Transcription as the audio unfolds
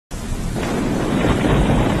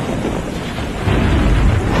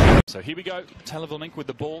So here we go. Televalink with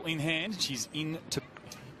the ball in hand. She's in to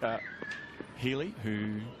Healy,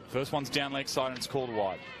 who first one's down leg side and it's called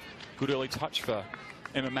wide. Good early touch for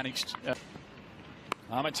Emma managed.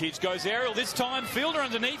 Armitage goes aerial this time. Fielder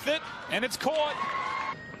underneath it and it's caught.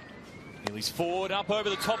 Healy's forward up over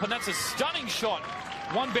the top and that's a stunning shot.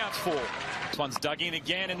 One bounce four. This one's dug in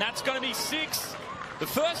again and that's going to be 6. The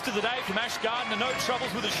first of the day from Ash Gardner. No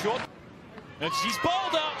troubles with a shot. And she's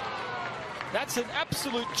bowled up. That's an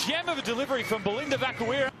absolute gem of a delivery from Belinda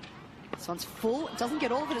Vacuera. This one's full. It doesn't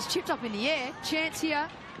get all of it. It's chipped up in the air. Chance here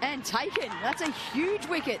and taken. That's a huge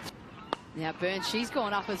wicket. Now Burns, she's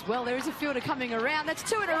gone up as well. There is a fielder coming around. That's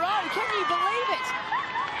 2 in a row. Can you believe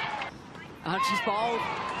it? And she's bowled.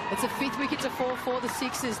 It's a 5th wicket to fall for the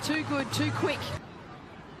Sixers. Too good, too quick.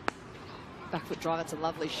 Back foot drive. That's a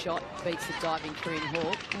lovely shot. Beats the diving Korean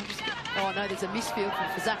Hawk. Oh no, there's a misfield from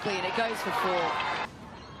Fazakli and it goes for 4.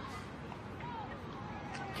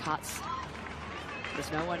 Cuts.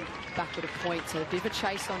 There's no one backward a point, so a bit of a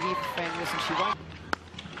chase on here for Fran Wilson. She won't.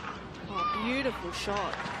 Oh, beautiful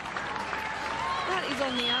shot. That is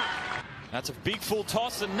on the up. That's a big full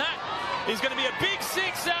toss, and that is going to be a big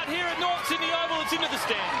 6 out here at North Sydney Oval. It's into the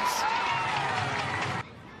stands.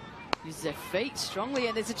 Uses her feet strongly,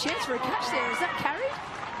 and there's a chance for a catch there. Is that carried?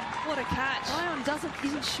 What a catch. Ion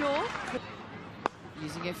isn't sure.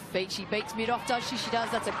 Using her feet, she beats mid-off, does she? She does.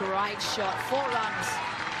 That's a great shot. 4 runs.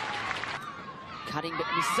 Cutting, but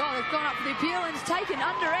misses. Oh, they've gone up for the appeal and it's taken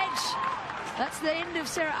under edge. That's the end of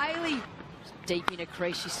Sarah Ailey. Deep in a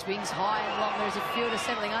crease, she swings high and long. There's a fielder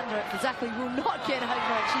settling under it. Fazakli will not get over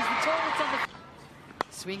it. She's the tallest on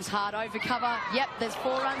the... Swings hard over cover. Yep, there's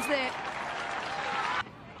 4 runs there.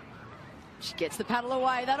 She gets the paddle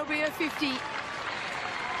away. That'll be her 50.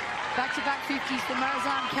 Back-to-back 50s for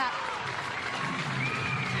Marizan Cap.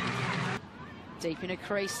 Deep in a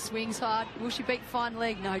crease, swings hard. Will she beat fine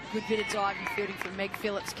leg? No, good bit of diving fielding from Meg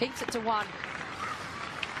Phillips. Keeps it to 1.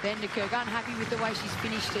 Vanderkerk unhappy with the way she's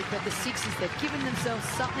finished it, but the Sixers, they've given themselves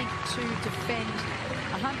something to defend.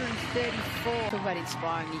 134. Talk about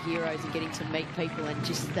inspiring your heroes and getting to meet people and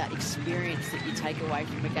just that experience that you take away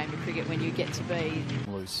from a game of cricket when you get to be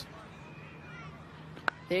loose.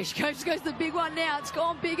 There she goes. Goes the big one now. It's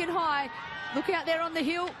gone big and high. Look out there on the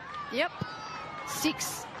hill. Yep.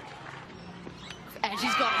 6. And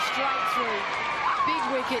she's got it straight through. Big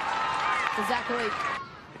wicket for Zachary.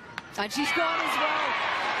 And she's gone as well.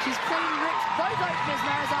 She's clean ripped both openers,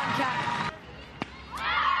 Marizan Cap.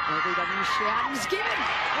 LBW shout and is given.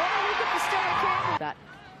 What a wicket for Stella Campbell. That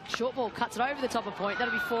short ball cuts it over the top of point.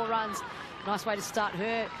 That'll be 4 runs. Nice way to start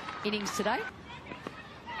her innings today.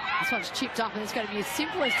 This one's chipped up and it's going to be the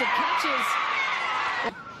simplest of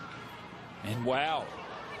catches. And wow,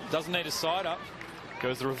 doesn't need a side up.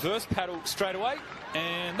 Goes the reverse paddle straight away,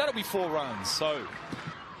 and that'll be 4 runs. So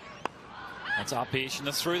that's up-ish, and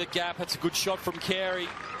that's through the gap. That's a good shot from Carey.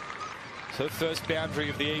 It's her first boundary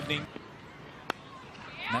of the evening.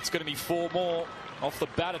 And that's going to be 4 more off the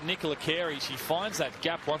bat of Nicola Carey. She finds that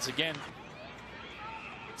gap once again.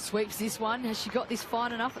 Sweeps this one. Has she got this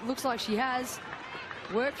fine enough? It looks like she has.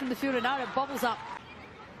 Work from the fielder. No, it bobbles up.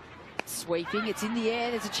 Sweeping. It's in the air.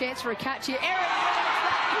 There's a chance for a catch here. Erin,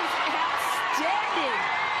 that is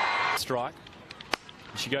outstanding. Strike.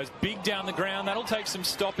 She goes big down the ground. That'll take some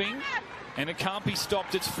stopping. And it can't be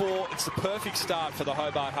stopped. It's 4. It's the perfect start for the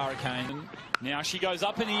Hobart Hurricane. Now she goes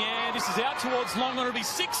up in the air. This is out towards long. It'll be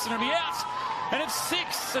 6 and it'll be out. And it's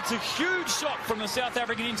 6. It's a huge shot from the South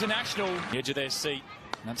African international. The edge of their seat.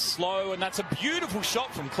 And that's slow. And that's a beautiful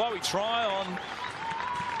shot from Chloe Tryon.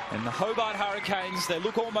 And the Hobart Hurricanes, they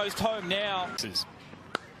look almost home now.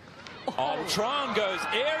 Oh, Tryon goes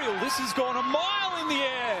aerial. This has gone a mile in the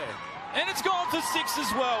air. And it's gone for 6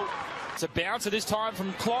 as well. It's a bouncer this time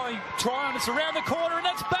from Chloe Tryon. It's around the corner and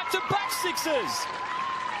that's back-to-back 6s.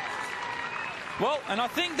 Well, and I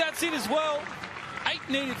think that's it as well. 8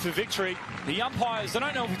 needed for victory. The umpires, I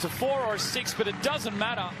don't know if it's a 4 or a 6, but it doesn't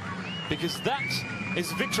matter because that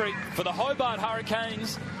is victory for the Hobart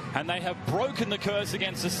Hurricanes. And they have broken the curse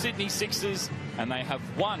against the Sydney Sixers, and they have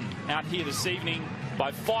won out here this evening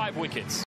by 5 wickets.